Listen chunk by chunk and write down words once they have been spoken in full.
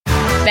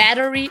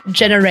Battery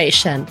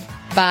Generation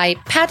by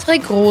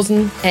Patrick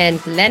Rosen and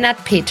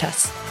Lennart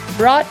Peters.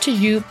 Brought to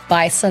you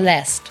by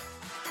Celeste.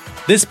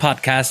 This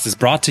podcast is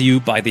brought to you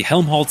by the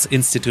Helmholtz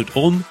Institute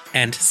Ulm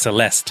and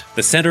Celeste,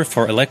 the Center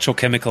for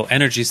Electrochemical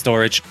Energy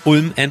Storage,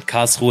 Ulm and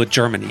Karlsruhe,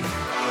 Germany.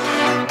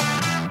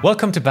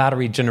 Welcome to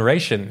Battery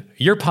Generation,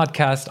 your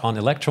podcast on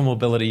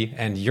electromobility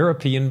and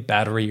European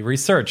battery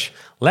research.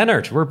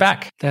 Lennart, we're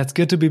back. That's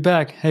good to be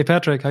back. Hey,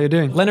 Patrick, how you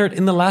doing? Lennart,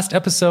 in the last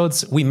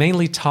episodes, we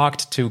mainly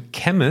talked to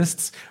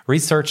chemists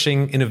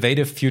researching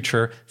innovative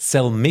future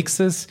cell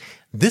mixes.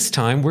 This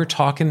time, we're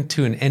talking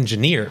to an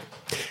engineer.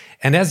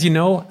 And as you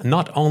know,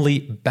 not only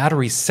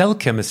battery cell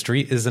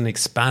chemistry is an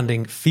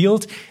expanding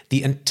field,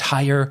 the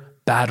entire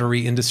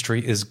battery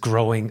industry is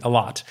growing a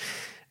lot.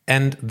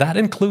 And that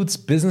includes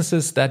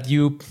businesses that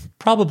you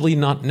probably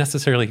not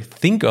necessarily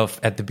think of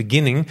at the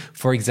beginning.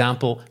 For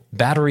example,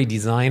 battery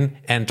design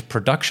and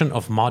production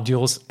of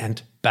modules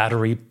and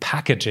battery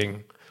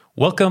packaging.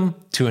 Welcome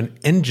to an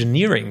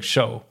engineering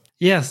show.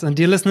 Yes, and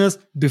dear listeners,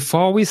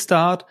 before we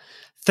start,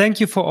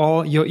 thank you for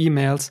all your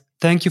emails.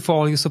 Thank you for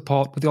all your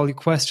support with all your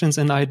questions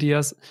and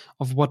ideas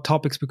of what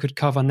topics we could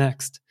cover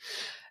next.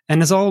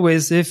 And as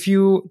always, if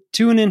you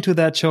tune into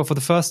that show for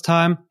the first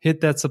time,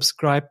 hit that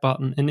subscribe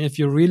button. And if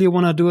you really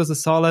want to do us a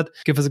solid,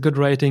 give us a good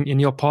rating in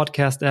your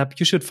podcast app.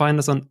 You should find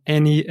us on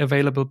any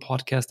available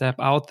podcast app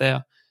out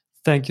there.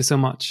 Thank you so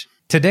much.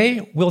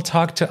 Today, we'll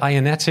talk to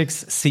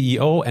Ionetic's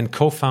CEO and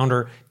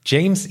co-founder,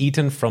 James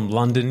Eaton from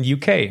London,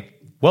 UK.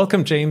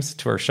 Welcome, James,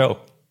 to our show.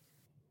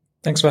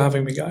 Thanks for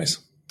having me, guys.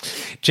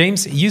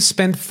 James, you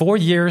spent 4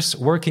 years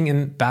working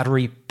in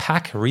battery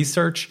pack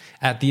research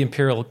at the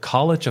Imperial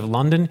College of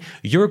London.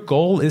 Your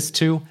goal is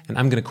to, and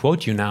I'm going to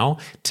quote you now,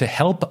 to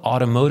help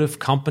automotive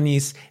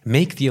companies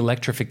make the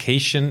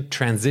electrification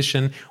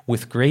transition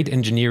with great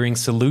engineering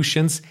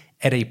solutions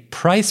at a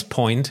price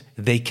point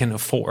they can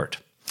afford.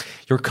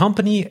 Your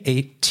company,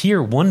 a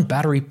Tier 1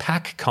 battery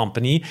pack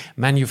company,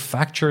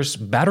 manufactures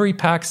battery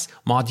packs,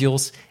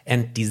 modules,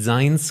 and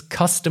designs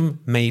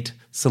custom-made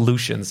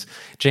solutions.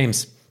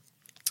 James,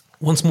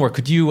 once more,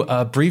 could you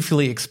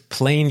briefly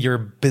explain your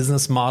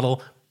business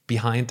model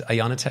behind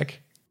Ionetic?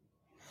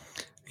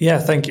 Yeah,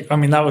 thank you. I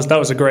mean, that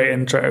was a great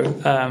intro.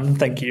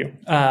 Thank you.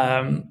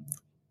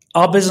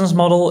 Our business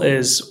model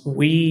is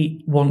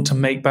we want to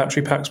make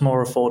battery packs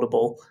more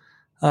affordable.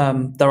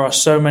 There are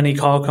so many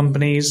car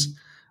companies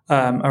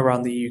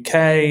around the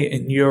UK,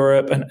 in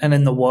Europe, and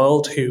in the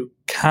world who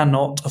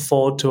cannot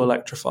afford to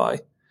electrify.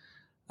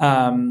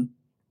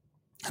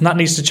 And that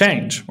needs to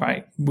change,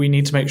 right? We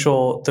need to make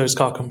sure those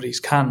car companies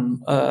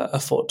can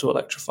afford to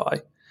electrify.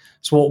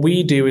 So what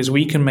we do is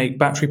we can make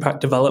battery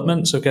pack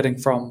development, so getting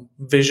from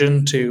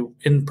vision to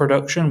in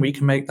production, we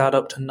can make that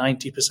up to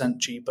 90%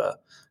 cheaper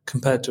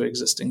compared to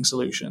existing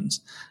solutions.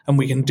 And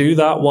we can do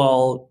that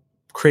while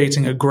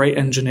creating a great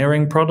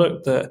engineering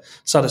product that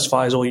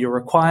satisfies all your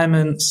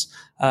requirements.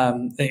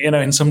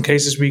 In some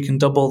cases we can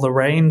double the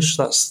range.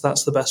 That's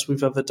the best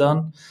we've ever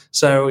done.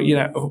 So,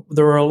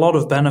 there are a lot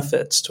of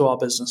benefits to our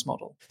business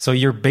model. So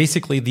you're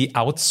basically the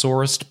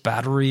outsourced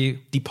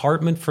battery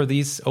department for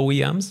these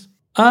OEMs?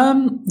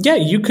 Yeah,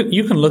 you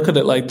can look at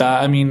it like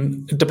that. I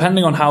mean,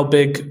 depending on how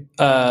big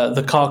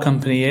the car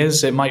company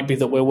is, it might be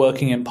that we're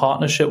working in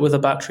partnership with a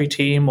battery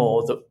team,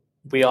 or that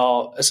we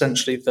are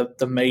essentially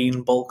the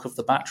main bulk of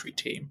the battery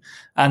team.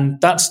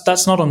 And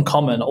that's not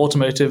uncommon.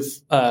 Automotive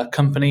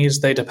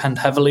companies, they depend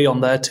heavily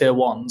on their tier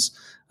ones.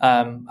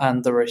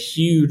 And there are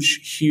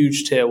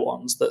huge tier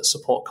ones that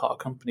support car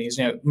companies.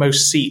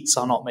 Most seats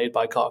are not made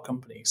by car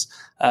companies.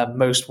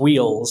 Most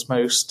wheels,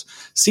 most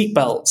seat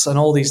belts, and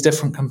all these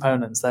different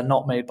components, they're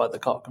not made by the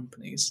car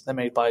companies. They're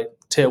made by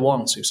tier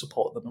ones who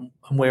support them.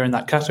 And we're in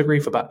that category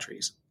for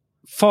batteries.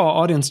 For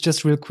our audience,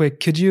 just real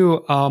quick, could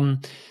you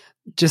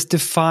just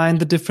define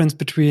the difference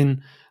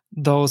between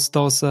those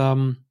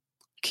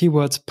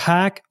keywords: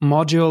 pack,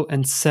 module,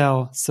 and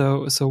cell?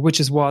 So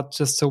which is what,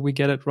 just so we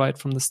get it right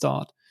from the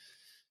start?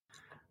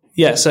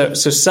 Yeah, so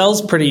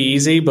cell's pretty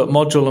easy, but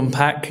module and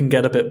pack can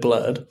get a bit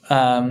blurred.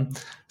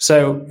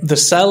 So the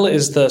cell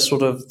is the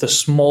sort of the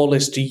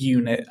smallest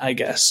unit, I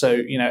guess. So,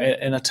 in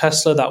a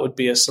Tesla, that would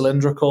be a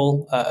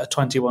cylindrical, a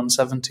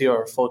 2170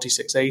 or a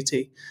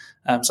 4680.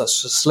 So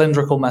that's a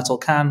cylindrical metal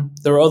can.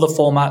 There are other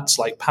formats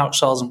like pouch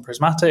cells and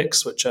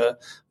prismatics, which are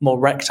more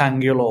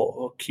rectangular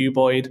or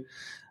cuboid.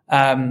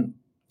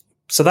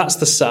 So that's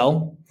the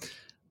cell.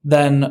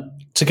 Then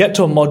to get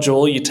to a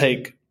module, you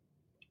take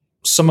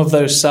some of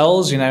those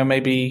cells,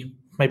 maybe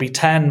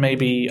 10,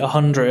 maybe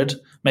 100,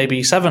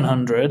 maybe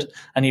 700,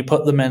 and you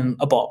put them in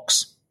a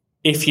box.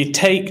 If you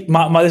take,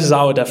 this is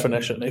our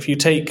definition, if you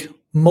take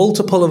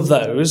multiple of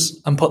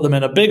those and put them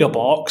in a bigger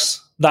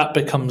box, that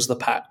becomes the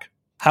pack.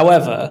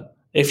 However,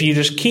 if you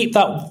just keep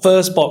that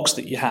first box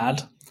that you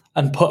had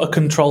and put a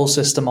control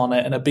system on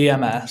it and a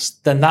BMS,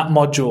 then that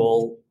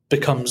module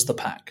becomes the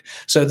pack.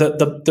 So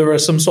that there are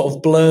some sort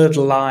of blurred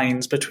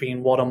lines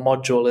between what a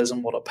module is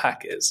and what a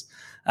pack is.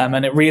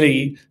 And it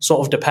really sort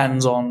of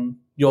depends on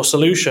your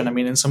solution. I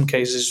mean, in some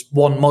cases,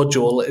 one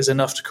module is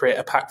enough to create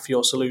a pack for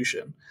your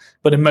solution.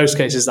 But in most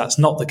cases, that's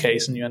not the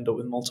case, and you end up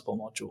with multiple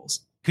modules.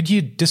 Could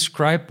you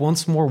describe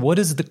once more, what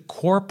is the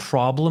core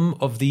problem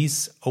of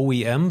these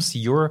OEMs,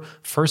 your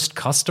first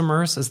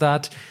customers? Is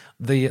that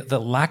the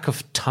lack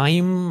of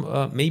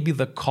time, maybe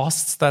the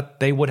costs that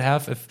they would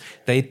have if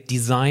they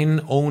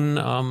design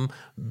own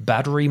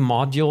battery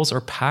modules or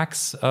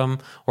packs? Or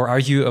are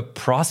you a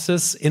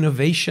process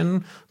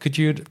innovation? Could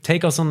you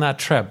take us on that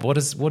trip? What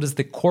is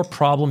the core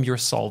problem you're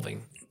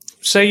solving?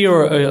 Say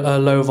you're a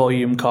low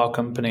volume car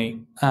company.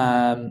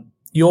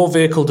 Your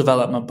vehicle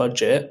development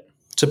budget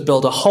to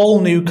build a whole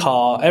new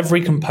car,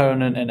 every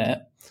component in it,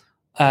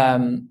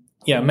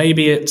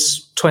 maybe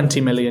it's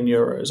 20 million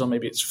euros, or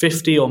maybe it's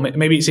 50, or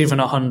maybe it's even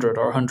 100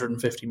 or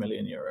 150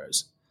 million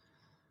euros.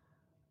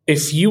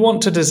 If you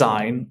want to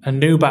design a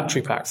new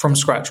battery pack from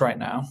scratch right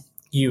now,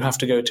 you have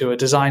to go to a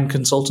design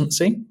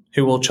consultancy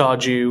who will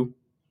charge you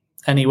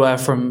anywhere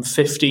from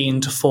 15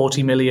 to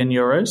 40 million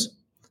euros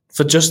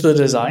for just the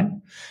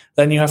design.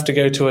 Then you have to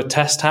go to a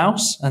test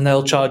house, and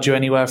they'll charge you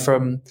anywhere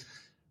from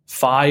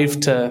 5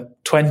 to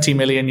 20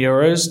 million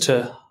euros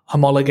to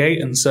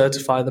homologate and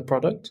certify the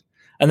product.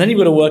 And then you've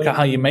got to work out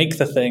how you make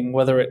the thing,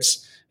 whether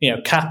it's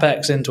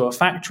CapEx into a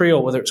factory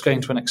or whether it's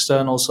going to an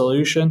external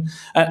solution.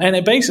 And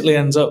it basically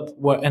ends up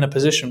in a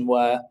position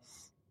where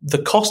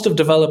the cost of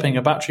developing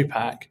a battery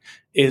pack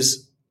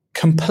is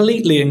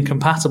completely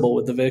incompatible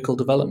with the vehicle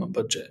development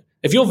budget.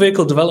 If your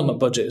vehicle development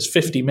budget is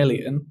 50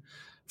 million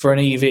for an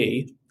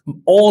EV,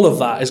 all of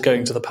that is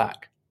going to the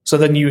pack. So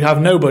then you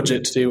have no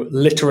budget to do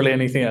literally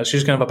anything else. You're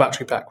just going to have a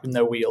battery pack with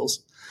no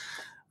wheels.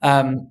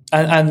 And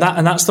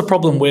that's the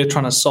problem we're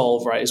trying to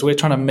solve, right? Is we're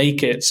trying to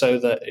make it so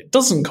that it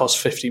doesn't cost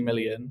 50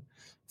 million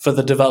for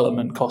the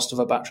development cost of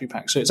a battery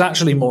pack. So it's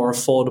actually more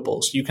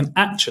affordable. So you can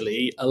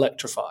actually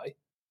electrify.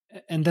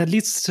 And that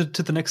leads to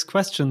the next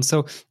question.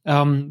 So,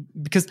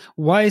 because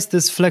why is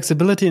this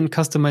flexibility and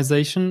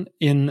customization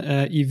in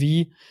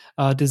EV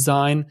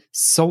design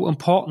so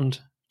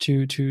important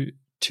to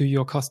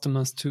your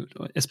customers, to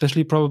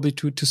especially probably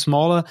to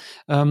smaller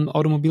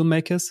automobile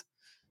makers?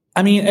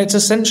 I mean, it's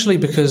essentially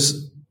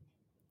because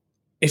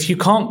if you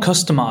can't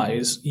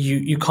customize,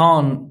 you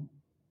can't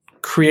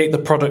create the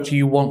product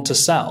you want to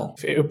sell.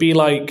 It would be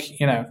like,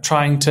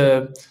 trying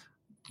to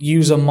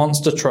use a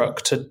monster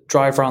truck to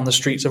drive around the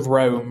streets of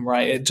Rome,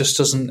 right? It just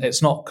doesn't,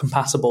 it's not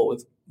compatible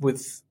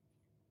with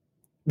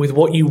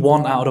what you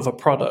want out of a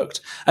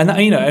product. And,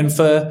 and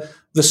for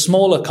the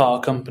smaller car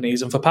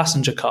companies and for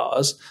passenger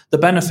cars, the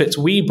benefits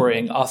we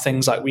bring are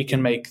things like we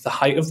can make the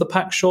height of the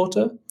pack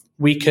shorter.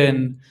 We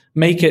can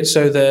make it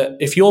so that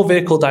if your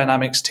vehicle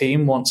dynamics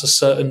team wants a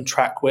certain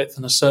track width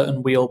and a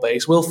certain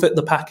wheelbase, we'll fit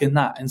the pack in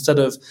that instead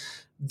of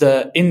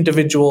the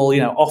individual,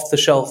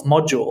 off-the-shelf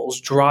modules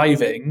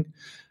driving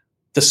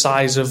the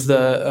size of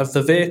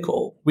the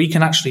vehicle. We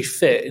can actually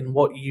fit in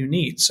what you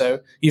need. So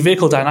your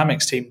vehicle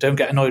dynamics team don't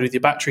get annoyed with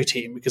your battery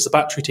team because the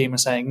battery team are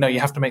saying, no, you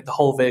have to make the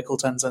whole vehicle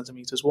 10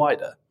 centimeters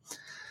wider.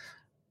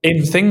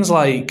 In things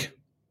like,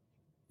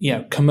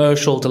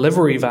 commercial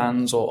delivery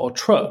vans or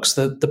trucks,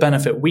 the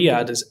benefit we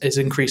add is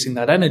increasing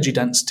that energy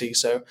density.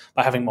 So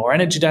by having more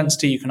energy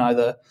density, you can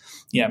either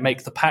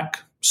make the pack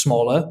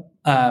smaller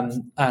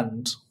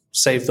and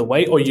save the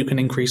weight, or you can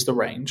increase the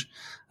range.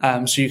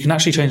 So you can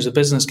actually change the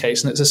business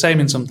case. And it's the same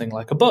in something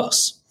like a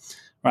bus,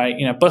 right?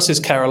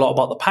 Buses care a lot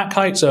about the pack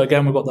height. So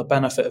again, we've got the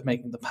benefit of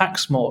making the pack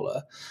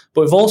smaller,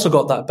 but we've also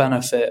got that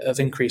benefit of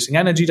increasing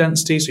energy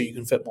density. So you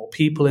can fit more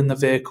people in the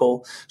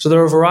vehicle. So there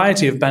are a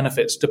variety of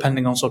benefits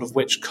depending on sort of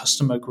which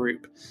customer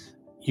group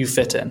you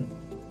fit in.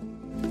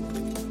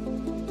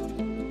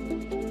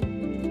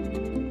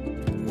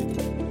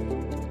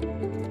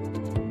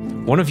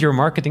 One of your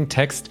marketing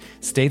texts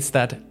states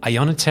that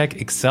Ionetic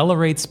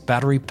accelerates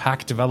battery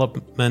pack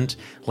development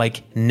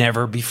like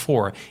never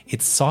before.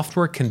 Its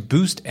software can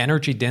boost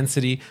energy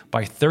density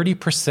by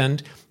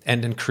 30%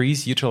 and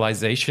increase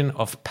utilization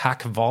of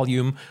pack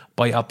volume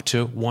by up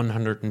to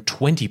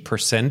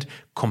 120%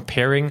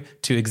 comparing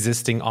to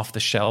existing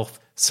off-the-shelf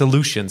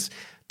solutions.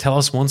 Tell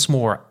us once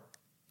more,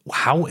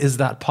 how is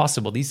that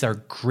possible? These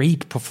are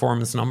great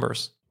performance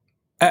numbers.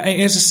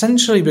 It's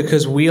essentially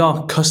because we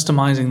are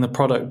customizing the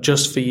product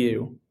just for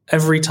you.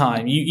 Every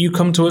time you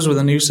come to us with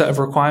a new set of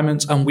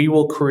requirements, and we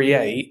will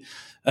create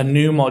a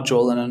new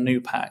module and a new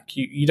pack.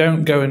 You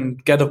don't go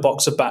and get a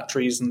box of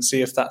batteries and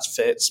see if that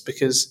fits,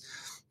 because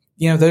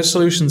those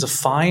solutions are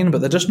fine,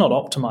 but they're just not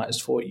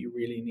optimized for what you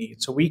really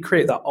need. So we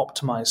create that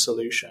optimized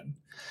solution.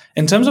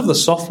 In terms of the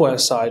software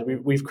side,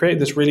 we've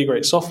created this really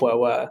great software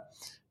where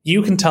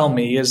you can tell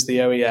me as the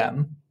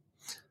OEM,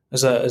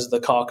 as the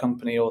car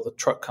company or the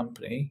truck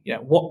company,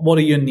 what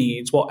are your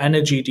needs? What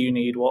energy do you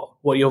need? What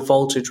are your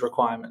voltage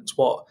requirements?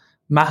 What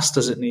mass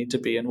does it need to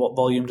be, and what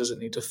volume does it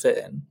need to fit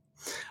in?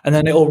 And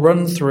then it'll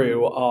run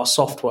through our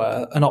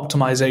software an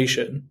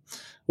optimization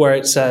where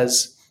it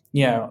says,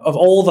 of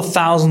all the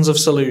thousands of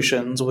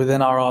solutions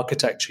within our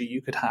architecture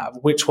you could have,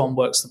 which one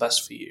works the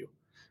best for you?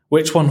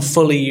 Which one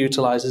fully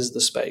utilizes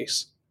the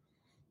space?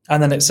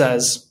 And then it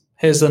says,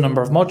 Here's the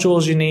number of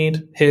modules you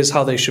need. Here's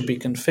how they should be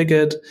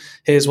configured.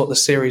 Here's what the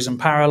series and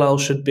parallel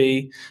should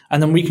be.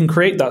 And then we can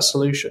create that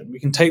solution.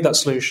 We can take that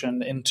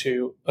solution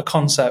into a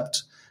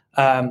concept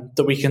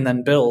that we can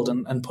then build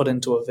and put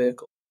into a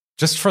vehicle.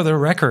 Just for the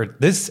record,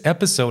 this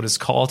episode is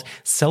called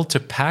Cell to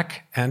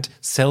Pack and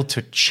Cell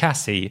to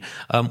Chassis.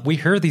 We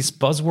hear these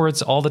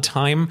buzzwords all the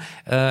time,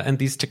 and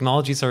these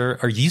technologies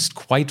are used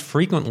quite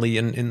frequently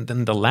in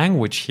the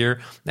language here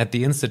at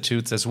the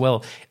institutes as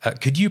well.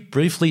 Could you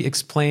briefly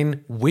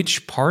explain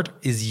which part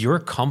is your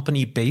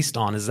company based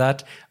on? Is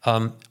that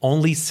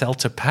only Cell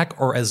to Pack,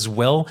 or as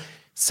well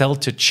Cell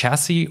to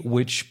Chassis,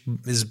 which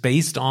is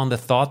based on the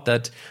thought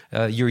that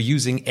you're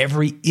using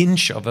every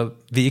inch of a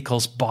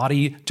vehicle's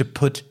body to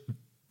put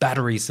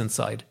batteries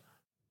inside?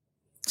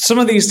 Some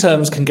of these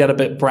terms can get a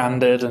bit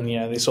branded, and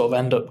they sort of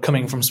end up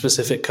coming from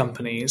specific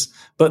companies.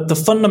 But the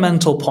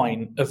fundamental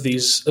point of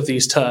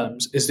these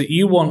terms is that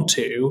you want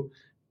to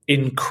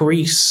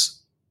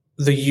increase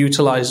the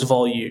utilized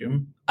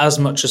volume as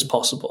much as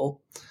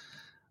possible.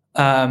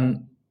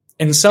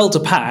 In Cell to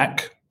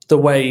Pack, the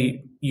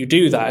way you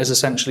do that is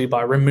essentially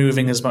by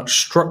removing as much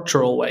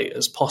structural weight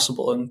as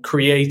possible and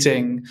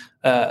creating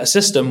a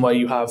system where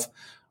you have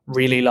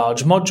really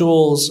large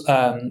modules,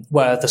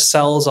 where the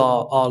cells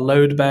are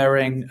load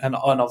bearing, and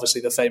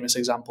obviously the famous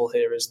example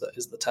here is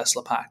the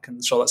Tesla pack,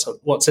 and so that's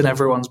what's in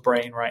everyone's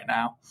brain right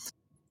now.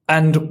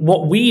 And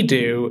what we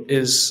do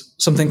is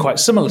something quite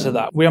similar to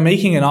that. We are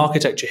making an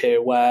architecture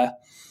here where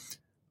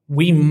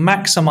we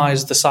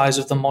maximize the size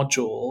of the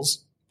modules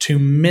to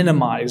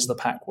minimize the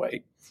pack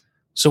weight.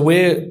 So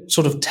we're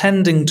sort of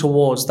tending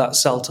towards that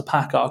cell to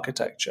pack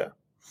architecture.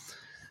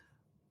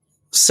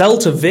 Cell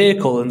to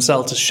vehicle and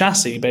cell to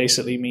chassis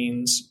basically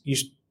means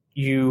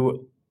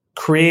you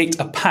create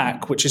a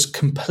pack which is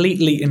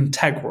completely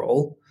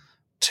integral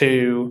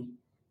to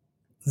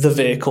the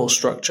vehicle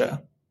structure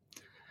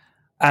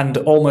and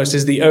almost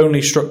is the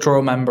only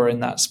structural member in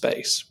that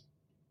space.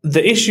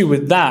 The issue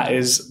with that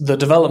is the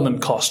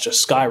development costs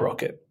just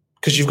skyrocket,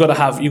 because you've got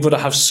to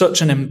have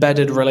such an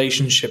embedded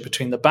relationship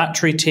between the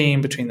battery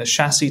team, between the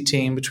chassis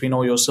team, between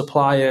all your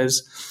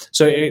suppliers.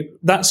 So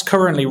that's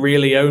currently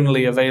really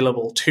only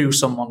available to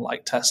someone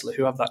like Tesla,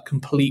 who have that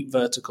complete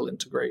vertical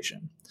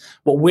integration.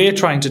 What we're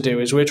trying to do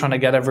is we're trying to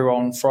get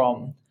everyone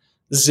from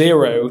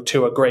zero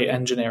to a great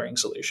engineering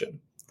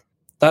solution.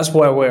 That's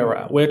where we're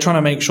at. We're trying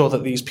to make sure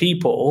that these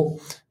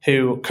people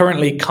who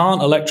currently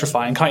can't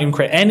electrify and can't even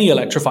create any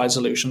electrified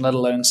solution, let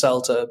alone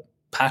cell to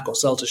pack or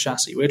cell to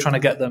chassis, we're trying to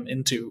get them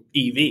into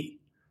EV.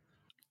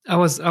 I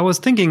was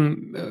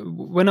thinking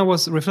when I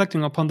was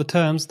reflecting upon the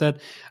terms that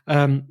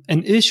an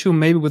issue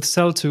maybe with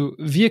cell to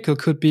vehicle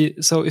could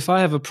be, so if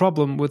I have a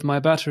problem with my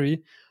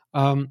battery,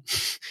 you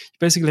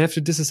basically have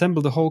to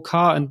disassemble the whole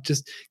car and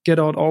just get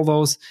out all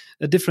those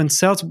different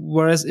cells.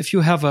 Whereas if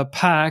you have a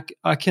pack,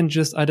 I can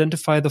just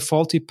identify the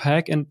faulty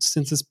pack, and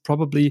since it's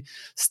probably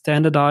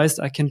standardized,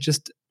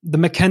 the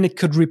mechanic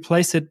could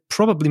replace it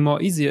probably more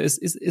easier.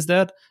 Is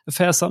that a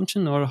fair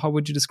assumption, or how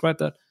would you describe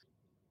that?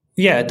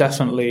 Yeah,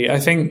 definitely. I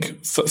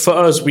think for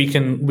us, we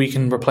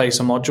can replace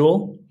a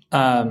module.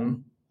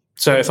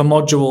 So if a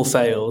module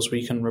fails,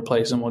 we can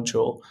replace a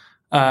module.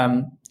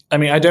 I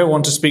don't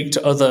want to speak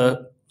to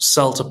other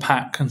cell to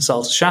pack and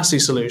cell to chassis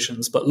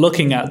solutions, but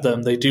looking at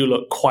them, they do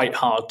look quite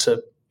hard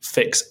to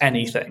fix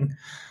anything.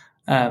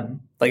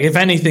 If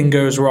anything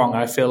goes wrong,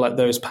 I feel like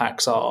those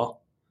packs are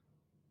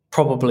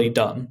probably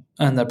done,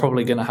 and they're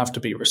probably going to have to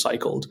be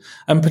recycled.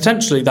 And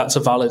potentially that's a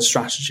valid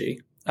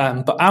strategy.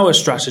 But our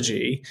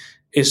strategy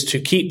is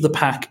to keep the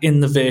pack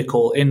in the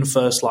vehicle in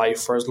first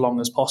life for as long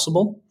as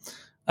possible,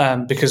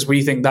 because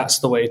we think that's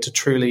the way to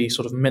truly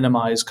sort of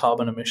minimize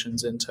carbon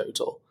emissions in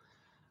total.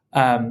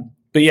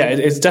 But yeah,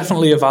 it's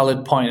definitely a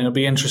valid point, and it'll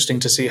be interesting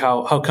to see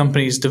how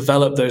companies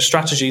develop those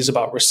strategies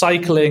about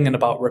recycling and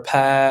about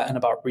repair and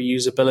about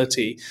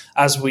reusability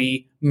as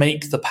we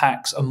make the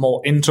packs a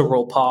more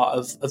integral part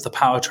of the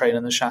powertrain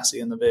and the chassis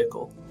in the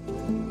vehicle.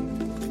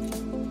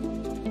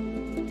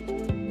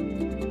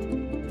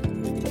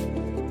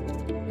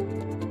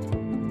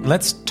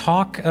 Let's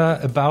talk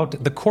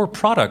about the core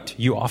product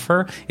you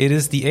offer. It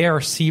is the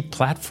ARC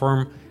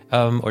platform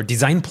or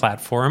design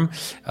platform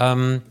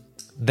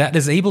that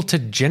is able to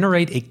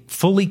generate a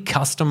fully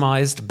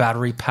customized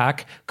battery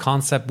pack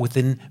concept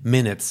within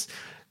minutes.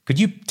 Could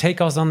you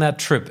take us on that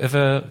trip? If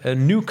a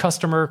new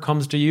customer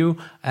comes to you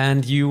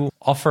and you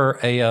offer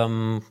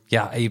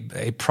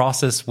a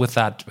process with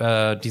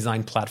that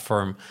design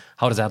platform,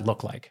 how does that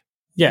look like?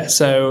 Yeah,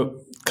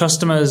 so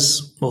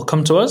customers will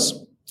come to us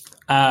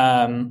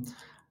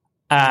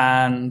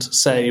and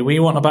say, we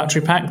want a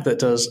battery pack that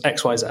does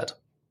X, Y, Z.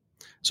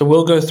 So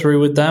we'll go through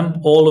with them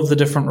all of the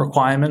different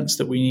requirements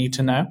that we need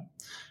to know.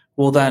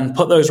 We'll then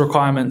put those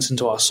requirements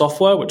into our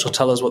software, which will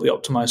tell us what the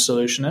optimized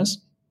solution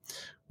is.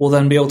 We'll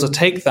then be able to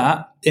take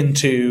that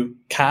into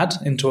CAD,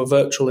 into a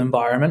virtual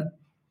environment,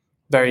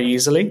 very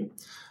easily.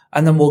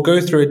 And then we'll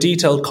go through a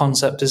detailed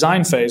concept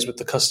design phase with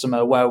the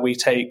customer where we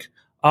take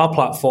our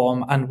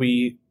platform and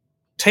we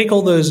take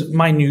all those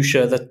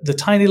minutiae, the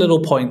tiny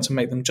little points, and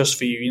make them just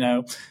for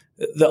you.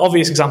 The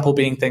obvious example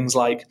being things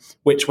like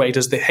which way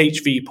does the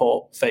HV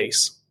port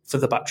face for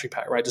the battery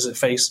pack, right? Does it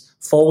face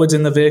forwards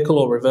in the vehicle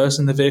or reverse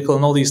in the vehicle?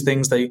 And all these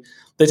things, they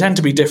tend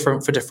to be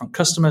different for different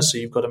customers, so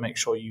you've got to make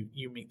sure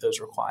you meet those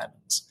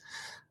requirements.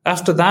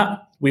 After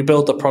that, we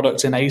build the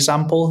product in A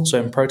sample,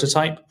 so in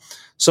prototype.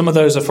 Some of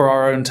those are for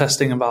our own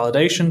testing and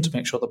validation to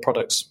make sure the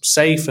product's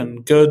safe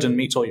and good and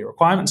meets all your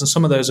requirements, and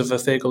some of those are for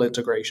vehicle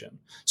integration.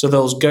 So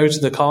those go to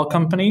the car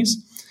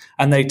companies,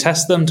 and they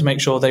test them to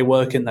make sure they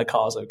work in their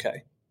cars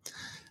okay.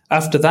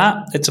 After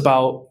that, it's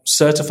about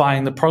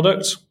certifying the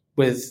product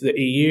with the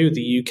EU,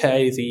 the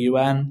UK, the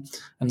UN,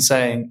 and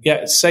saying, yeah,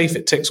 it's safe,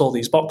 it ticks all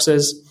these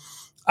boxes.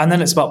 And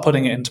then it's about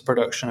putting it into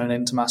production and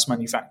into mass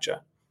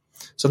manufacture.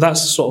 So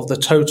that's sort of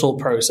the total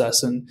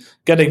process, and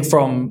getting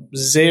from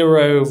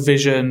zero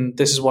vision,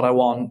 this is what I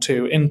want,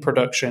 to in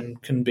production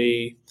can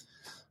be,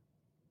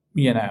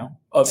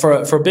 for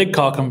a big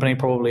car company,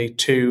 probably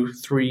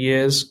 2-3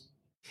 years.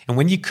 And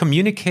when you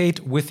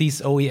communicate with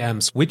these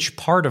OEMs, which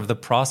part of the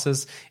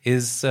process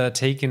is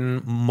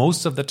taking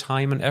most of the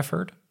time and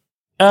effort?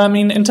 I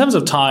mean, in terms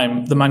of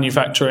time, the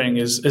manufacturing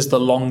is the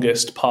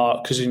longest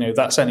part, because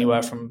that's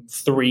anywhere from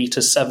 3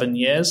 to 7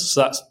 years.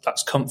 So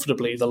that's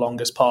comfortably the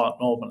longest part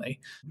normally.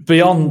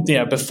 Beyond,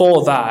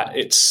 before that,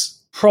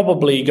 it's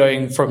probably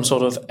going from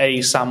sort of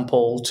A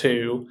sample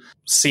to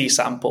C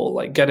sample,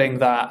 like getting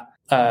that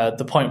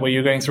the point where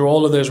you're going through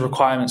all of those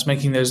requirements,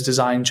 making those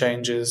design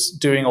changes,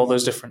 doing all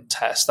those different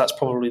tests. That's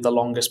probably the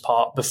longest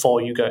part before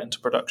you go into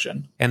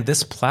production. And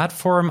this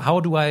platform,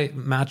 how do I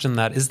imagine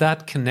that? Is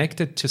that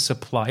connected to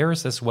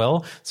suppliers as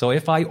well? So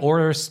if I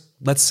order,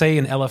 let's say,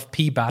 an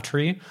LFP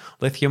battery,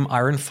 lithium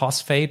iron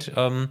phosphate,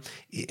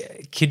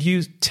 could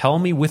you tell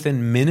me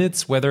within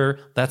minutes whether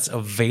that's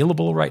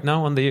available right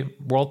now on the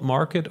world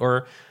market?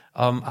 Or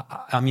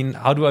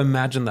how do I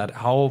imagine that?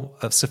 How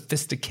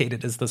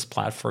sophisticated is this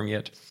platform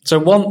yet? So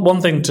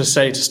one thing to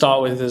say to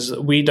start with is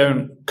that we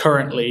don't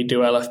currently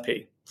do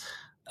LFP.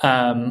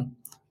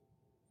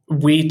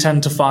 We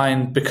tend to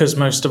find, because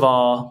most of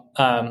our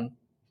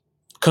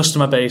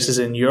customer base is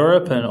in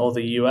Europe or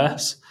the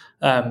US,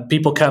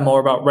 people care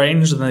more about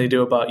range than they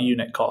do about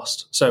unit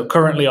cost. So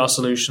currently our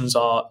solutions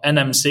are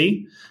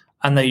NMC,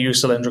 and they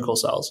use cylindrical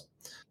cells.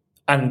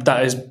 And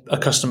that is a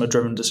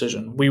customer-driven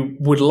decision. We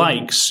would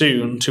like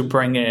soon to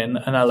bring in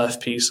an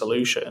LFP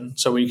solution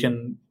so we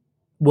can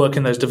work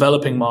in those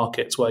developing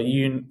markets where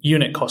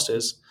unit cost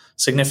is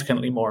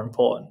significantly more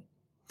important.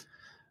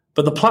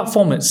 But the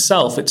platform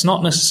itself, it's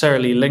not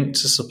necessarily linked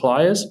to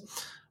suppliers,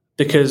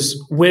 because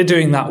we're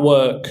doing that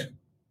work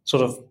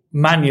sort of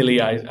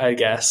manually, I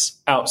guess,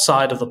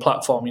 outside of the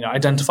platform,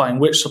 identifying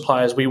which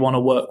suppliers we want to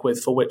work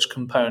with for which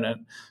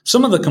component.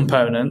 Some of the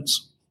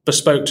components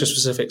bespoke to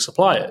specific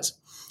suppliers.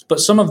 But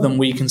some of them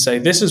we can say,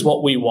 this is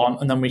what we want,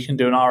 and then we can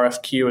do an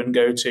RFQ and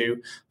go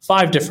to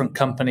 5 different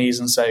companies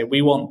and say,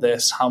 we want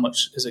this, how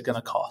much is it going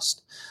to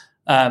cost?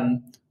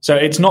 So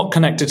it's not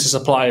connected to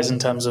suppliers in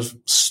terms of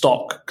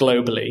stock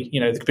globally,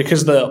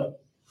 because the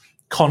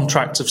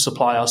contracts of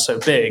supply are so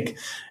big.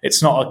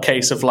 It's not a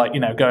case of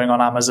going on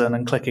Amazon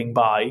and clicking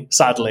buy,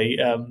 sadly,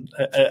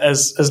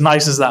 as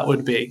nice as that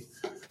would be.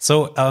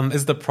 So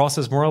is the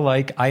process more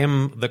like, I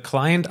am the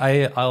client,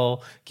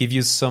 I'll give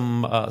you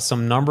some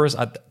numbers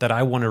that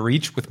I want to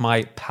reach with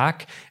my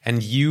pack,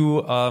 and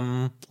you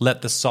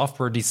let the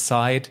software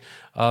decide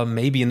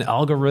maybe an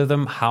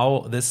algorithm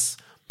how this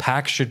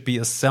pack should be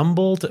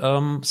assembled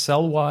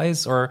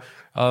cell-wise? Or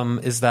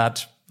is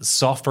that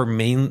software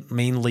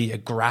mainly a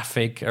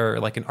graphic or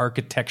like an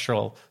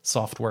architectural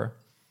software?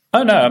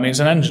 Oh, no. I mean, it's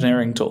an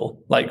engineering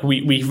tool.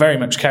 We very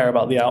much care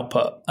about the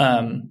output.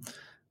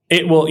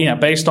 It will,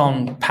 based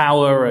on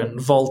power and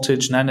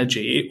voltage and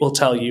energy, it will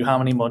tell you how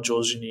many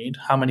modules you need,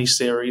 how many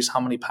series, how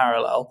many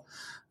parallel,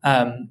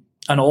 and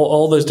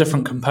all those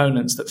different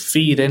components that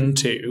feed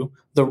into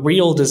the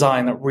real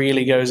design that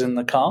really goes in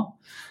the car.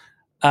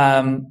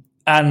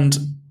 And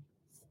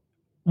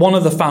one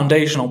of the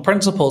foundational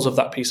principles of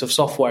that piece of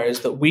software is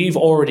that we've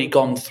already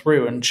gone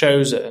through and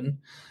chosen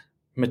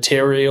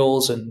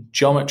materials and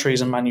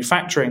geometries and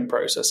manufacturing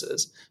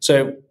processes.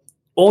 So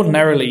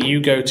ordinarily, you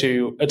go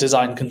to a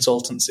design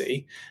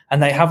consultancy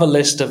and they have a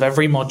list of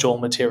every module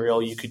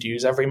material you could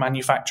use, every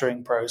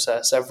manufacturing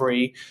process,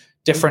 every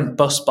different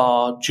bus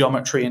bar,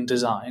 geometry and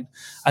design.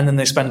 And then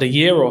they spend a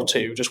year or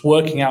two just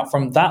working out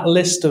from that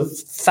list of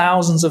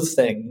thousands of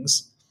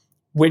things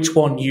which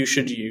one you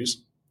should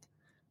use.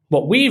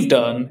 What we've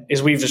done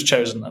is we've just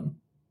chosen them,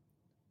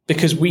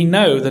 because we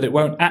know that it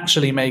won't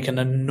actually make an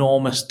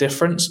enormous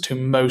difference to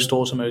most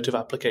automotive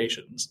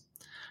applications.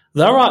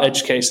 There are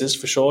edge cases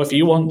for sure. If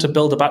you want to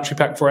build a battery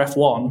pack for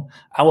F1,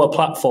 our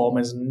platform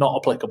is not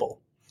applicable.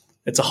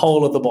 It's a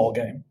whole other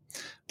ballgame.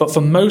 But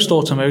for most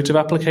automotive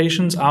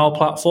applications, our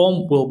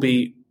platform will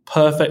be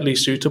perfectly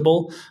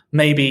suitable.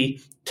 Maybe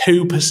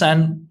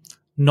 2%,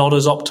 not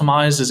as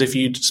optimized as if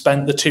you'd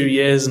spent the 2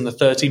 years and the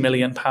 £30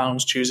 million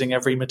choosing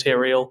every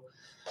material.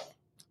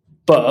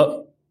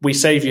 But we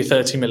save you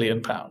 £30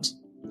 million.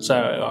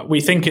 So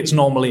we think it's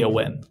normally a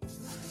win.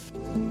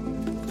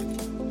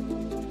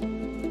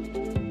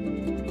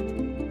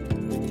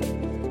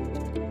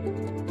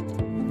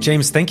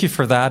 James, thank you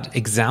for that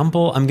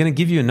example. I'm going to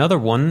give you another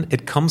one.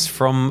 It comes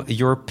from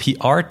your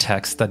PR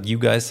text that you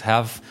guys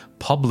have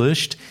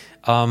published.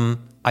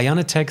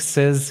 Ionetic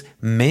says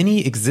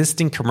many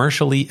existing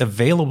commercially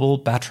available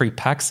battery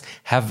packs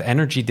have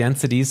energy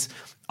densities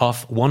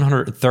of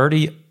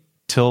 130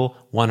 till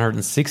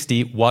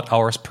 160 watt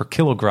hours per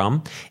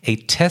kilogram. A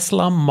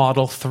Tesla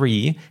Model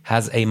 3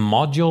 has a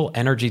module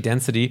energy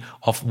density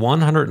of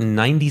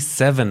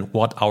 197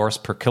 watt hours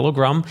per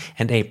kilogram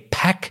and a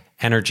pack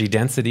energy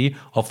density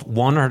of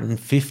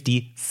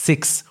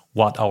 156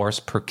 watt hours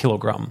per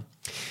kilogram.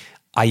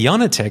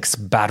 Ionetic's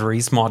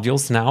batteries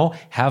modules now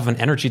have an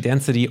energy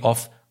density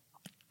of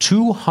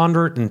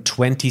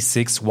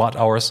 226 watt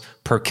hours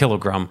per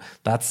kilogram.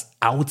 That's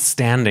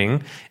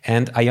outstanding.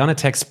 And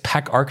Ionetic's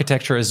pack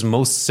architecture is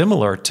most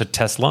similar to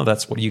Tesla.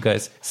 That's what you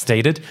guys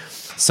stated.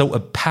 So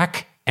a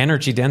pack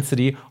energy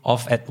density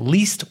of at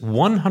least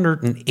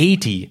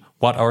 180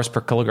 watt hours per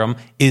kilogram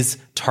is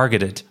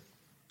targeted.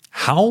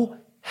 How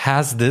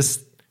has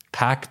this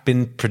pack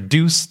been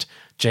produced,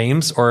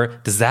 James, or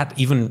does that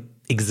even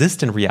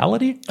exist in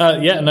reality?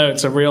 No,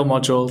 it's a real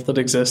module that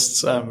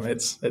exists.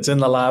 It's in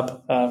the lab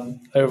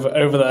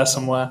over there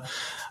somewhere.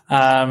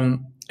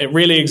 It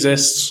really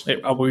exists.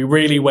 We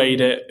really weighed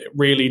it. It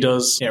really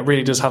does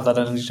have that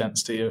energy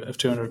density of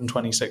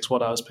 226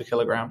 watt hours per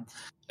kilogram.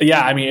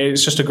 Yeah, I mean,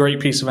 it's just a great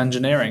piece of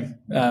engineering.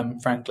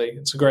 Frankly,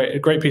 it's a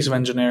great piece of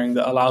engineering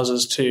that allows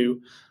us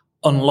to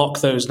unlock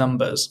those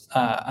numbers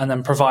and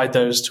then provide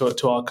those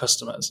to our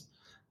customers.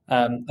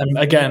 And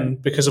again,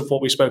 because of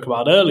what we spoke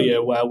about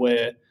earlier, where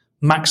we're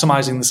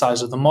maximizing the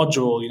size of the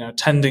module,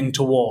 tending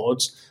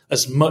towards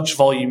as much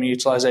volume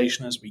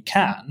utilization as we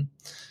can,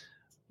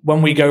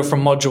 when we go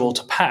from module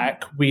to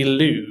pack, we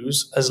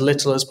lose as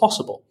little as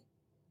possible.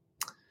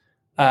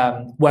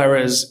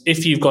 Whereas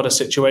if you've got a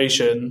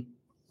situation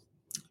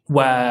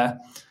where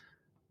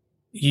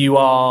you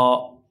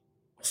are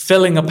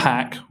filling a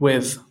pack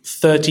with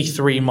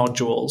 33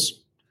 modules,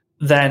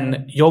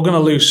 then you're going to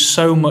lose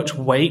so much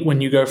weight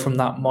when you go from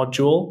that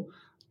module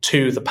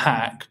to the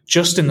pack,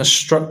 just in the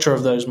structure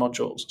of those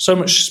modules. So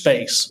much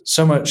space,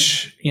 so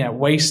much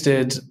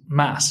wasted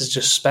mass is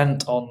just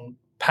spent on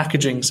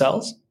packaging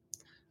cells,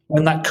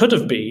 when that could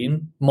have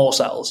been more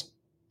cells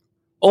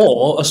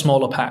or a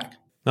smaller pack.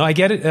 No, I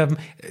get it.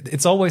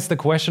 It's always the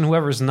question,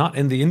 whoever's not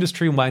in the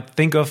industry might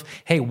think of,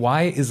 hey,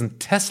 why isn't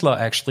Tesla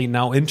actually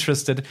now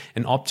interested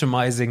in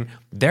optimizing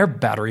their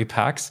battery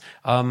packs?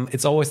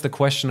 It's always the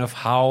question of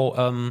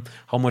how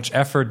much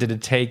effort did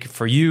it take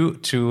for you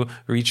to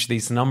reach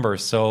these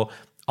numbers? So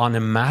on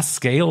a mass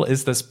scale,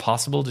 is this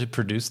possible to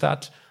produce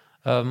that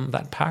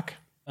pack?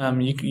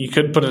 You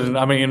could put it in.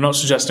 I mean, I'm not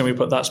suggesting we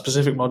put that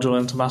specific module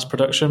into mass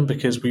production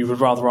because we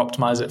would rather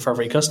optimize it for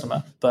every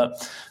customer.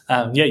 But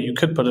you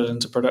could put it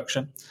into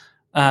production.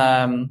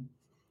 I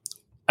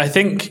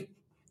think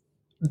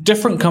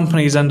different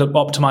companies end up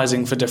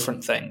optimizing for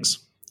different things,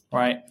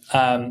 right?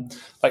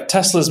 Like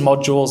Tesla's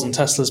modules and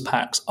Tesla's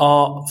packs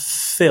are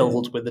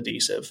filled with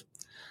adhesive.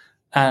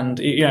 And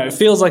it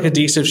feels like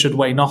adhesive should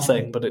weigh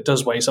nothing, but it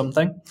does weigh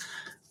something.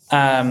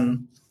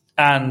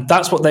 And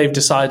that's what they've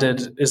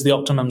decided is the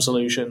optimum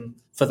solution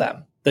for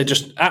them. They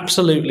just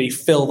absolutely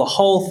fill the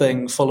whole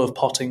thing full of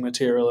potting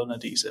material and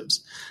adhesives.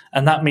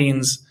 And that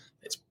means,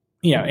 it's,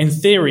 in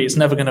theory, it's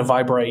never going to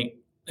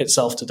vibrate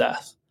itself to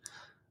death.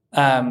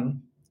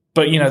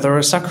 But, there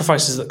are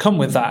sacrifices that come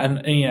with that.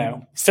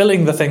 And,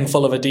 filling the thing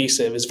full of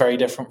adhesive is very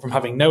different from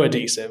having no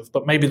adhesive.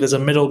 But maybe there's a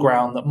middle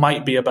ground that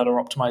might be a better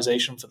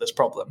optimization for this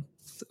problem.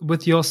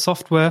 With your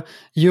software,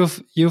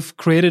 you've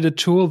created a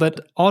tool that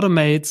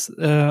automates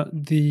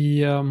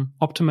the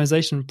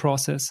optimization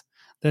process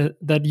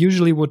that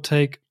usually would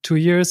take 2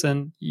 years,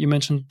 and you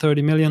mentioned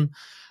 30 million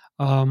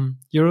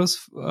euros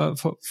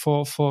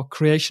for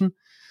creation.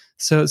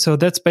 So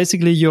that's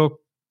basically your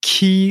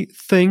key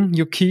thing,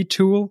 your key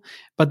tool.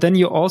 But then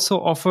you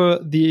also offer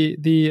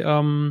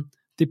the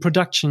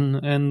production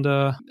and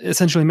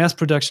essentially mass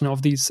production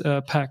of these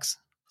packs.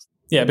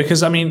 Yeah, because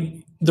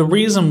the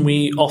reason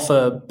we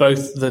offer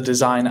both the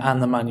design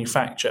and the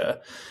manufacture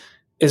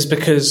is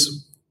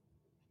because,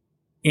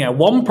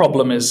 one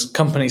problem is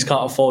companies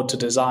can't afford to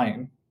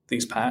design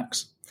these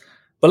packs.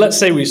 But let's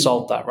say we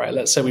solved that, right?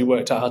 Let's say we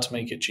worked out how to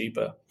make it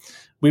cheaper.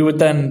 We would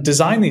then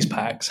design these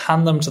packs,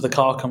 hand them to the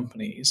car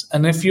companies.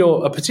 And if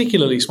you're a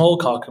particularly small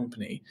car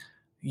company,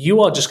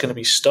 you are just going to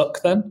be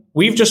stuck then.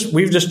 We've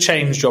just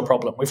changed your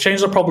problem. We've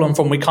changed the problem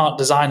from we can't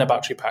design a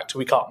battery pack to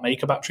we can't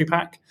make a battery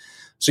pack.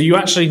 So you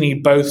actually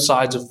need both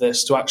sides of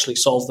this to actually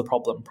solve the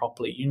problem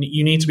properly.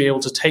 You need to be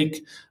able to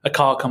take a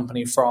car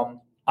company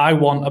from, I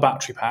want a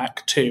battery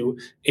pack, to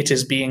it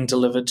is being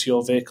delivered to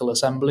your vehicle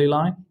assembly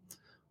line.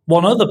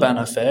 One other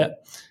benefit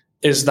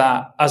is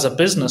that as a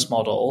business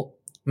model,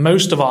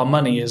 most of our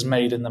money is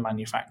made in the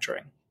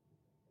manufacturing.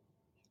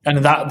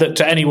 And that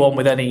to anyone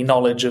with any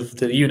knowledge of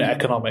the unit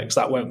economics,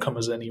 that won't come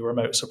as any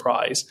remote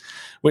surprise,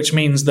 which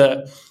means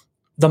that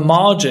the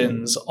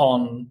margins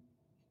on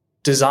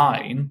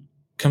design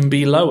can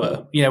be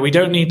lower. We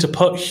don't need to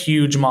put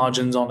huge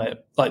margins on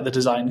it like the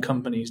design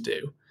companies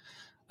do.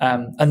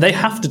 And they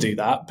have to do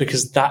that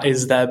because that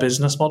is their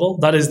business model.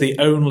 That is the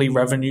only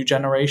revenue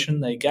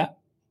generation they get.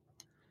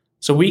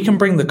 So we can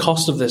bring the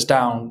cost of this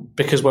down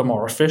because we're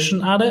more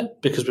efficient at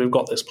it, because we've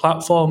got this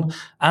platform,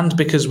 and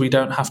because we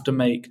don't have to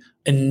make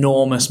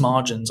enormous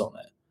margins on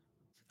it.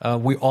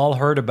 We all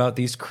heard about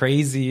these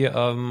crazy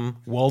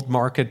world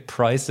market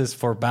prices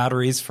for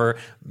batteries, for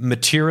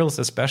materials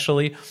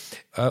especially.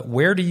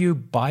 Where do you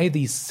buy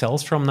these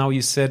cells from? Now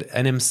you said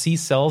NMC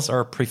cells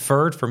are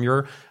preferred from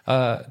your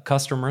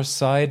customer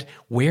side.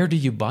 Where do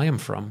you buy them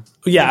from?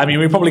 Yeah, I mean,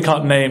 we probably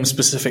can't name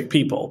specific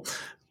people,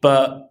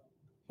 but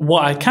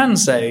what I can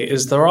say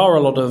is there are a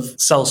lot of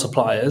cell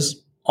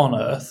suppliers on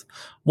Earth.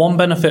 One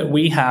benefit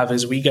we have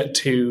is we get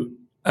to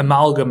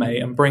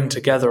amalgamate and bring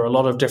together a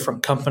lot of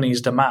different companies'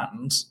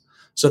 demands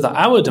so that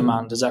our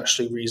demand is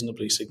actually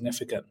reasonably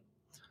significant.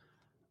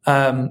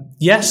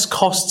 Yes,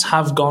 costs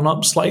have gone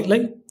up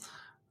slightly,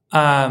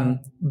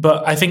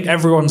 but I think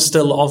everyone's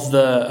still of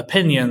the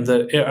opinion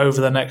that over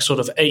the next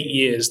sort of 8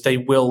 years, they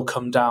will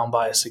come down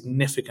by a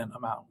significant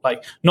amount.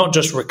 Like, not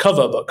just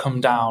recover, but come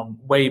down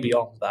way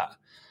beyond that.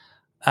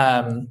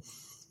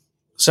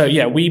 So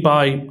yeah, we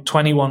buy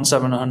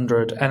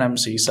 21700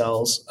 NMC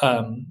cells,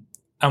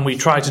 and we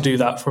try to do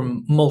that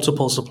from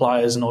multiple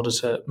suppliers in order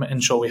to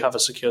ensure we have a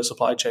secure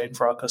supply chain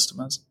for our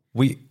customers.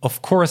 We,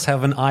 of course,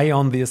 have an eye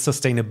on the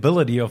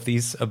sustainability of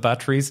these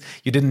batteries.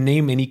 You didn't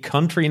name any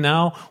country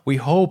now. We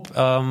hope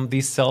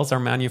these cells are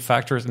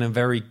manufactured in a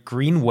very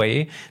green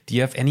way. Do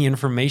you have any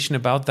information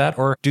about that?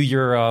 Or do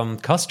your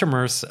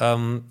customers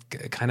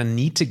kind of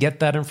need to get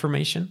that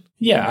information?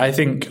 Yeah, I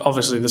think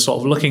obviously the sort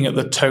of looking at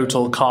the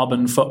total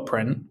carbon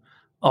footprint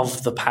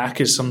of the pack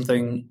is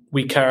something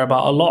we care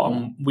about a lot.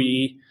 And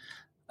we,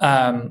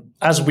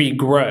 as we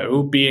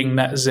grow, being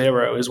net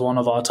zero is one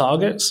of our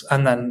targets.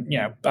 And then,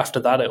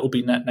 after that, it will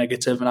be net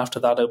negative. And after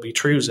that, it'll be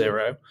true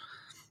zero.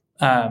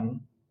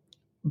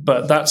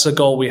 But that's a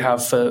goal we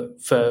have for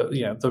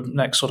the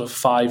next sort of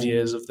 5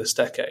 years of this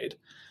decade.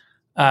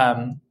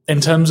 In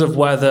terms of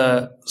where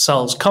the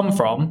cells come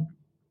from,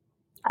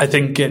 I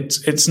think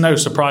it's no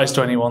surprise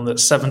to anyone that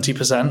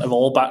 70% of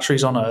all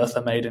batteries on Earth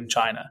are made in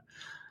China.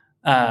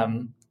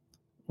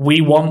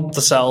 We want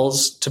the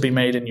cells to be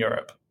made in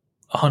Europe.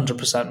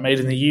 100% made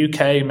in the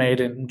UK,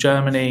 made in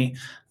Germany,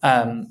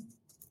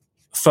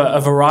 for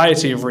a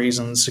variety of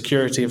reasons: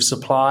 security of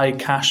supply,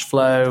 cash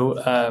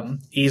flow,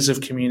 ease of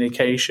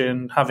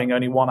communication, having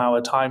only 1 hour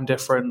time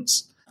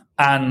difference.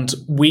 And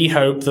we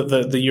hope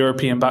that the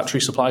European battery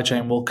supply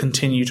chain will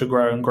continue to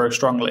grow and grow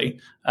strongly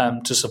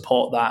to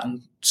support that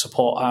and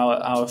support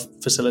our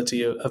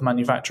facility of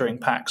manufacturing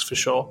packs for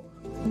sure.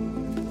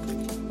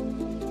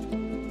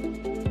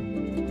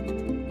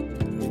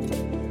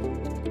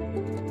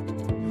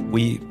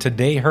 We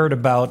today heard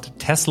about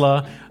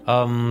Tesla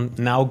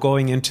now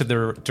going into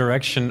the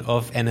direction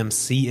of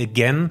NMC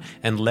again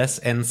and less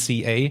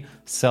NCA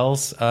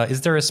cells.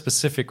 Is there a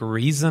specific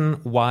reason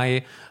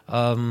why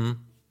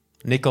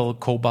nickel,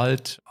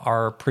 cobalt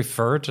are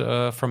preferred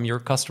from your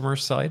customer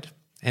side?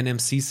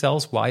 NMC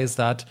cells, why is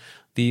that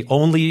the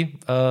only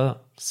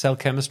cell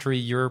chemistry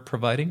you're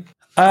providing?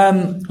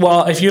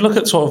 Well, if you look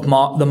at sort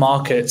of the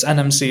markets,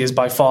 NMC is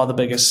by far the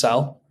biggest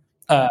cell.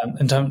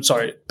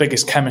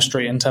 Biggest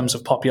chemistry in terms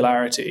of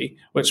popularity,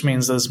 which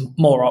means there's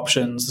more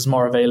options, there's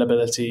more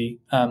availability,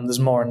 there's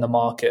more in the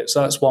market.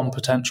 So that's one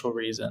potential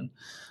reason.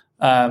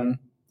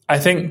 I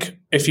think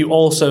if you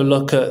also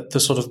look at the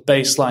sort of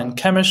baseline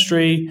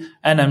chemistry,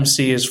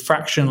 NMC is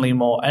fractionally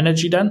more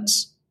energy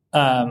dense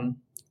and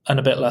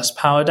a bit less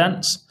power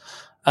dense.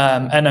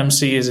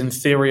 NMC is in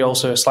theory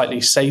also a slightly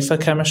safer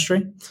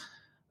chemistry.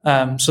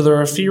 So there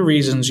are a few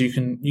reasons you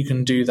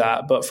can do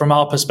that, but from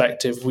our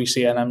perspective, we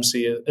see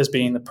NMC as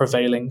being the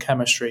prevailing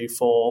chemistry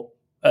for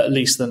at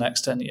least the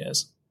next 10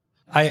 years.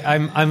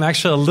 I'm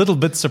actually a little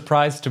bit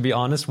surprised, to be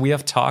honest. We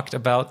have talked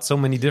about so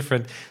many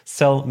different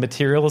cell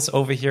materials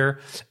over here,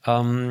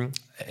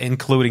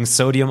 including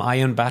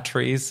sodium-ion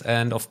batteries,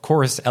 and of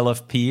course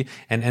LFP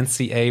and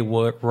NCA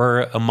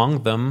were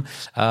among them.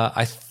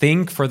 I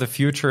think for the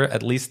future,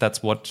 at least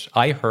that's what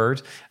I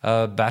heard,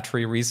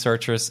 battery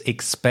researchers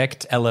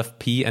expect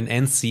LFP and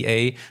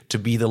NCA to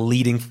be the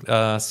leading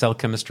cell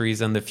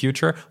chemistries in the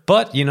future.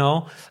 But,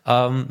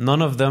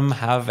 none of them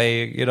have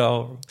a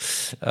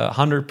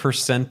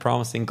 100%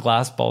 promising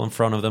glass ball in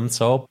front of them.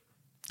 So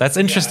that's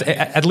interesting.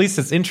 Yeah. At least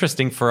it's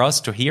interesting for us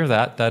to hear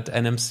that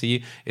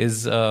NMC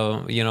is,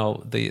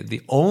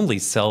 the only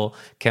cell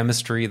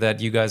chemistry that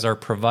you guys are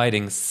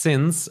providing,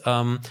 since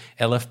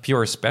LFP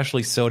or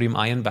especially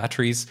sodium-ion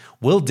batteries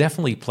will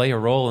definitely play a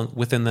role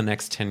within the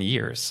next 10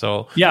 years.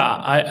 So yeah,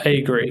 I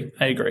agree.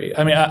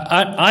 I mean,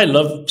 I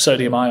love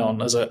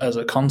sodium-ion as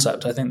a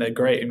concept. I think they're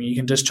great. I mean, you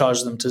can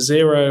discharge them to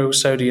zero.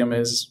 Sodium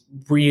is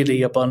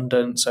really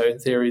abundant, so in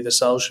theory, the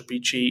cells should be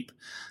cheap.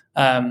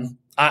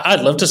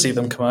 I'd love to see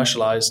them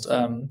commercialized.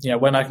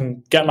 When I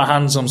can get my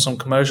hands on some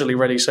commercially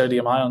ready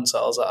sodium-ion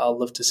cells, I'll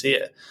love to see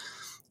it.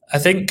 I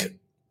think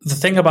the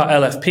thing about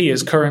LFP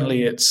is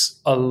currently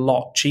it's a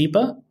lot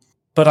cheaper,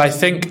 but I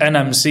think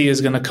NMC is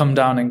going to come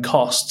down in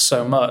cost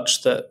so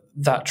much that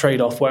that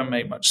trade-off won't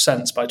make much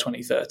sense by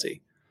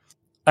 2030.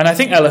 And I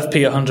think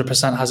LFP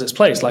 100% has its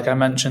place. Like I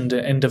mentioned,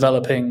 in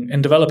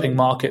developing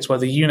markets where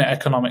the unit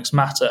economics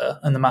matter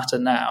and they matter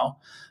now,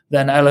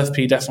 then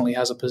LFP definitely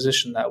has a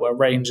position there where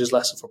range is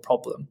less of a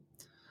problem,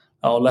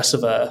 or it's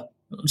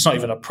not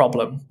even a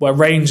problem, where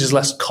range is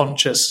less of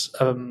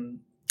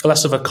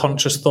a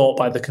conscious thought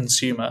by the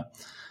consumer.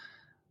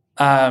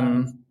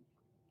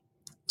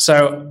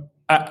 So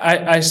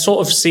I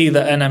sort of see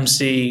that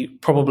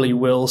NMC probably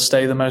will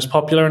stay the most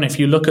popular. And if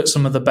you look at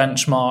some of the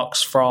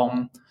benchmarks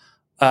from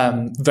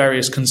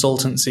various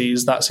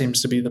consultancies, that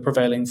seems to be the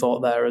prevailing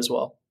thought there as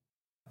well.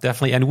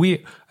 Definitely. And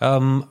we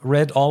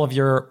read all of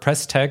your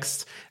press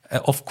texts.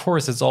 Of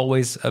course, it's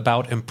always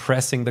about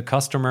impressing the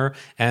customer.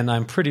 And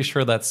I'm pretty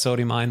sure that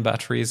sodium-ion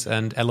batteries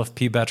and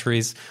LFP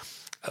batteries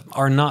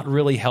are not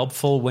really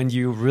helpful when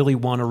you really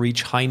want to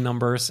reach high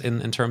numbers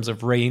in terms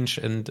of range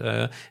and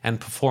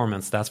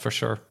performance. That's for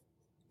sure.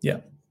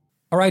 Yeah.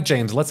 All right,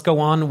 James, let's go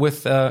on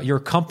with your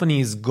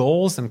company's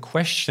goals and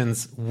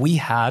questions we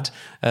had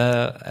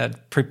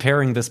at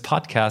preparing this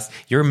podcast.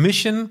 Your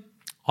mission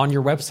on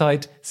your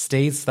website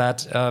states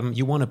that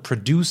you want to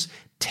produce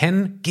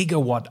 10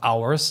 gigawatt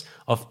hours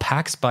of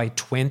packs by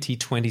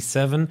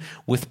 2027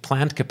 with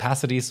planned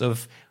capacities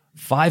of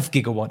 5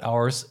 gigawatt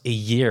hours a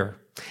year.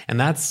 And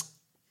that's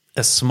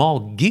a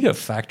small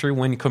gigafactory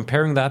when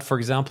comparing that, for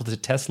example, to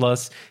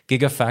Tesla's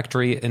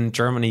gigafactory in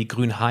Germany,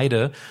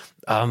 Grünheide.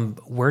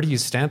 Where do you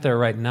stand there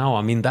right now?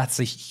 I mean, that's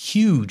a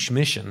huge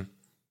mission.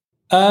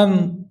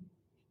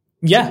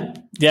 Yeah,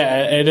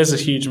 it is a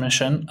huge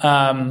mission.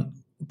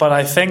 But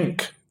I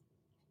think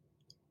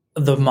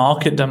the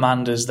market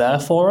demand is there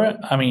for it.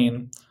 I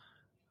mean,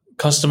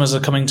 customers are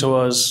coming to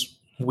us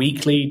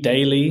weekly,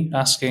 daily,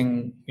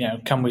 asking,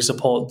 can we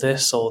support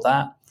this or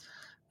that?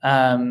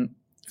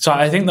 So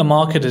I think the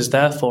market is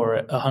there for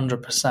it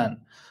 100%.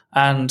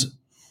 And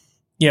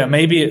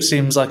maybe it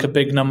seems like a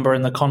big number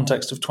in the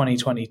context of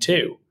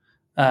 2022.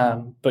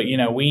 But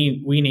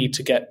we need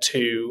to get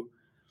to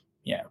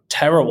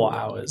terawatt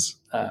hours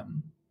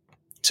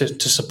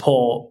to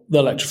support the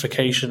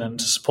electrification and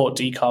to support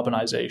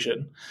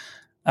decarbonization.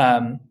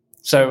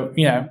 So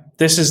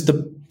this is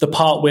the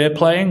part we're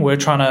playing. We're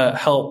trying to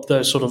help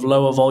the sort of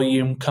lower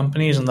volume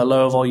companies and the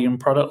lower volume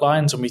product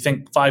lines, and we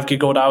think 5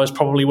 gigawatt hours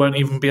probably won't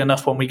even be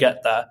enough when we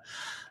get there.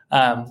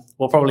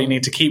 We'll probably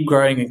need to keep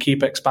growing and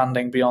keep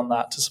expanding beyond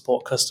that to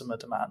support customer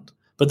demand.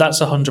 But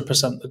that's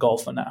 100% the goal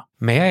for now.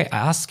 May I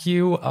ask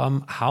you,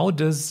 how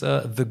does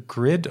the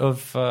grid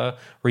of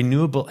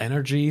renewable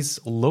energies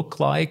look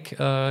like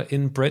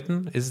in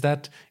Britain?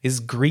 Is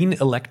green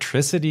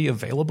electricity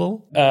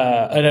available?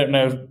 I don't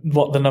know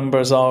what the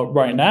numbers are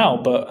right now,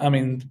 but I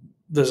mean,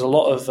 there's a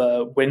lot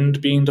of wind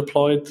being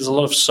deployed. There's a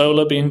lot of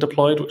solar being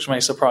deployed, which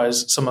may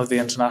surprise some of the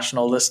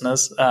international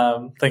listeners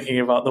thinking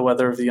about the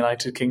weather of the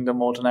United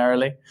Kingdom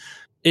ordinarily.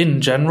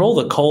 In general,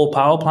 the coal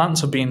power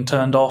plants have been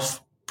turned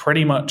off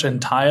pretty much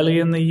entirely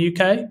in the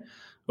UK,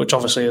 which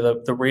obviously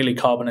are the really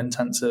carbon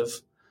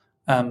intensive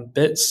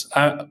bits.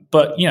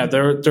 But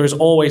there is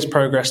always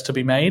progress to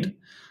be made.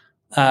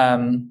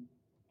 You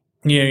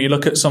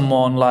look at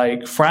someone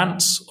like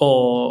France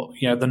or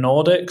the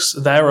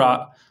Nordics, they're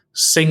at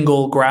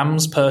single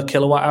grams per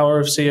kilowatt hour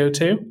of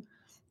CO2,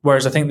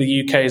 whereas I think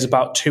the UK is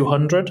about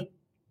 200.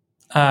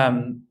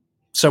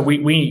 So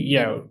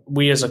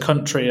we as a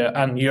country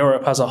and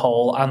Europe as a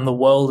whole and the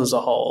world as a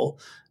whole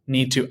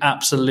need to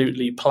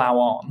absolutely plow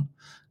on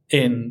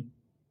in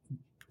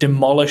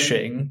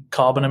demolishing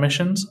carbon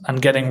emissions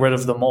and getting rid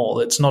of them all.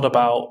 It's not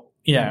about,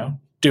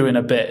 doing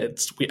a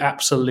bit. We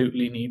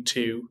absolutely need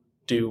to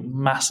do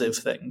massive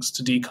things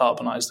to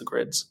decarbonize the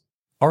grids.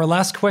 Our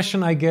last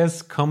question, I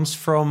guess, comes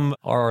from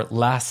our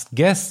last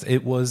guest.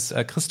 It was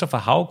Christopher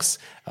Hauks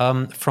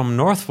from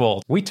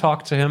Northvolt. We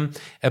talked to him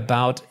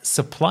about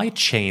supply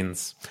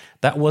chains.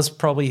 That was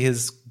probably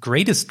his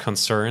greatest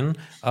concern,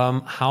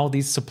 how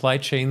these supply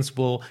chains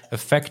will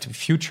affect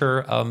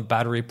future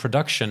battery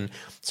production.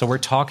 So we're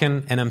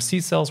talking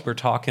NMC cells, we're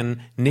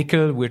talking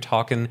nickel, we're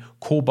talking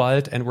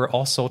cobalt, and we're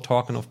also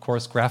talking, of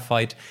course,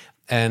 graphite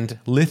and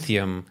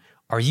lithium.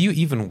 Are you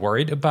even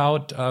worried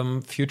about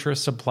future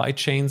supply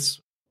chains?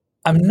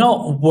 I'm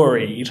not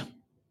worried.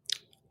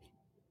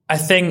 I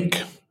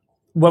think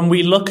when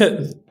we look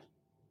at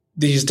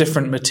these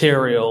different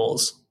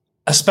materials,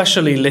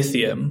 especially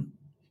lithium,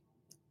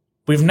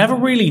 we've never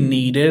really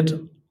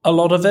needed a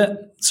lot of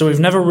it. So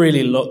we've never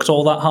really looked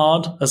all that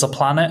hard as a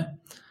planet.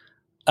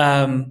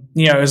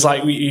 It's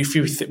like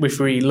if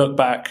we look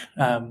back,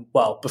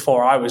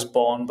 before I was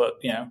born,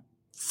 but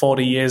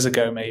 40 years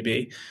ago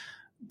maybe,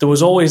 there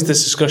was always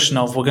this discussion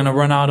of we're going to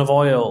run out of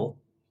oil,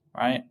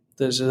 right?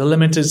 There's a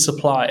limited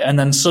supply, and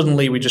then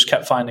suddenly we just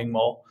kept finding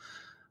more.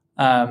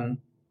 And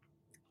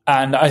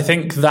I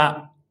think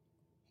that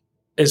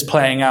is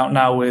playing out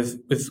now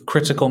with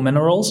critical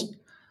minerals.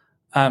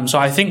 So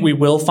I think we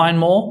will find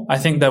more. I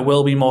think there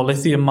will be more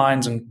lithium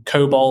mines and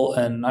cobalt,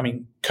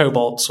 and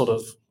cobalt sort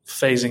of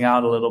phasing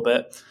out a little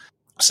bit.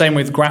 Same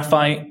with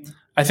graphite.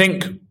 I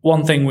think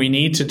one thing we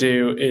need to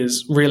do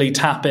is really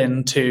tap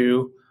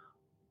into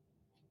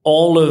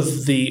all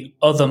of the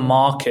other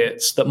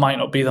markets that might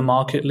not be the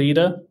market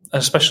leader,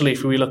 especially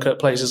if we look at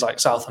places like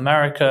South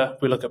America,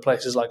 we look at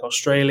places like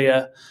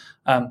Australia,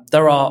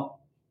 there are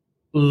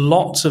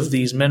lots of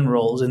these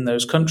minerals in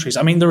those countries.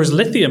 I mean, there is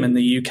lithium in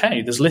the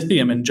UK, there's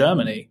lithium in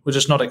Germany. We're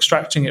just not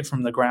extracting it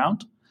from the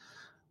ground.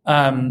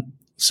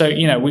 So,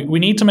 we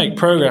need to make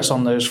progress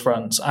on those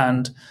fronts.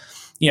 And,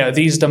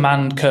 these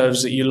demand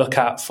curves that you look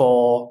at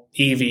for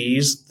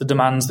EVs, the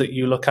demands that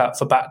you look at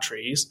for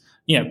batteries,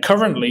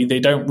 currently they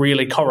don't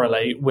really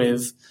correlate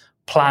with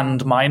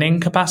planned mining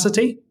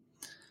capacity.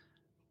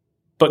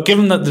 But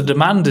given that the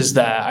demand is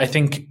there, I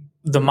think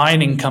the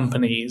mining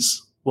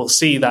companies will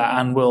see that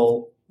and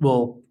will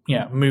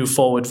move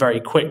forward very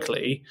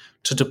quickly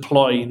to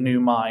deploy new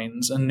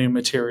mines and new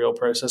material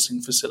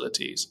processing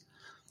facilities.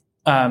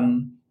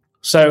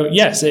 So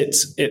yes,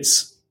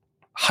 it's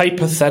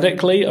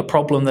hypothetically a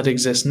problem that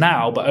exists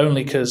now, but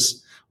only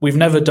because we've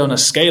never done a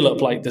scale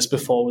up like this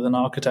before with an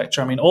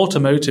architecture. I mean,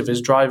 automotive is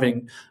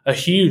driving a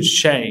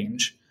huge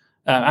change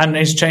and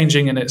is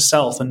changing in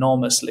itself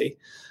enormously.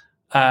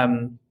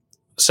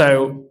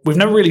 So we've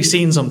never really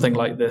seen something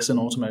like this in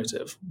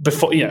automotive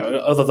before,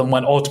 other than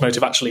when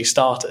automotive actually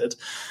started.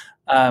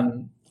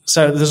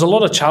 So there's a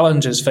lot of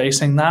challenges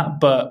facing that,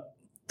 but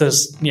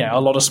there's a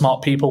lot of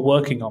smart people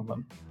working on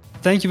them.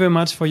 Thank you very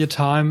much for your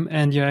time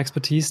and your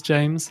expertise,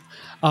 James.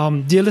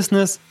 Dear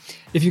listeners,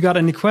 if you got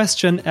any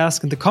question,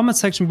 ask in the comment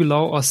section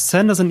below or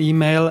send us an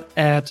email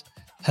at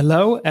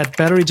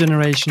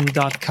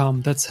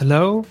hello@batterygeneration.com. That's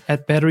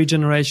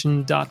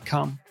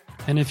hello@batterygeneration.com.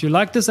 And if you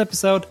like this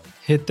episode,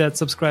 hit that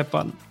subscribe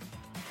button.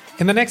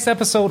 In the next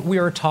episode, we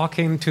are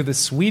talking to the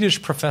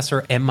Swedish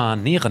professor Emma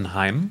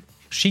Nerenheim.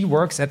 She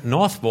works at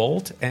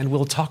Northvolt, and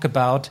we'll talk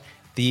about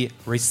the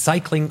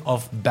recycling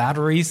of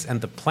batteries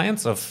and the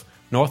plants of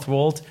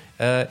Northvolt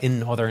in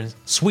northern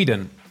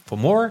Sweden. For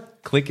more,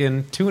 click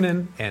in, tune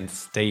in, and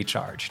stay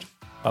charged.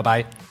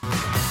 Bye-bye.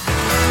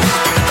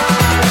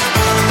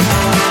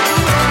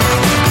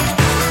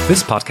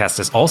 This podcast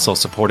is also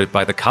supported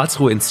by the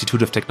Karlsruhe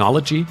Institute of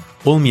Technology,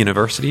 Ulm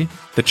University,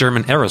 the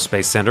German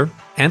Aerospace Center,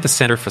 and the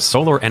Center for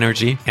Solar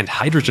Energy and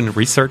Hydrogen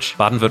Research,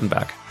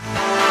 Baden-Württemberg.